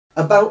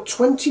About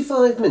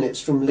 25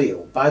 minutes from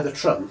Lille by the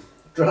tram,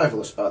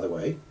 driverless by the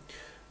way,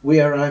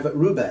 we arrive at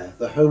Roubaix,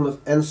 the home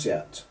of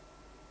Ensait.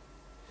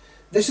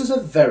 This is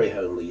a very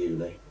homely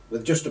uni,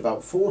 with just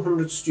about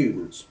 400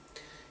 students.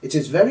 It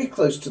is very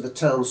close to the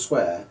town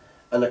square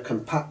and a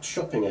compact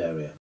shopping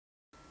area.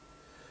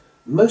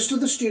 Most of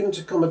the student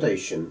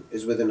accommodation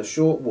is within a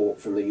short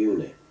walk from the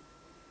uni.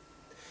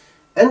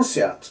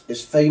 Ensait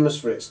is famous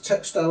for its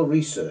textile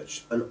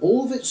research, and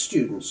all of its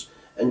students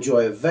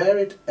enjoy a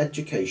varied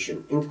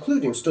education,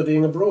 including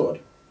studying abroad.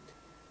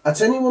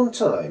 At any one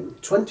time,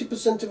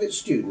 20% of its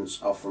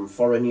students are from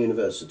foreign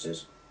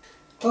universities.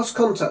 Class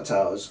contact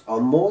hours are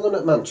more than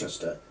at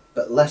Manchester,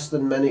 but less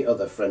than many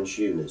other French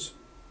unis.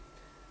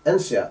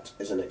 Ensait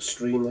is an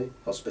extremely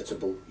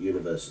hospitable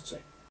university.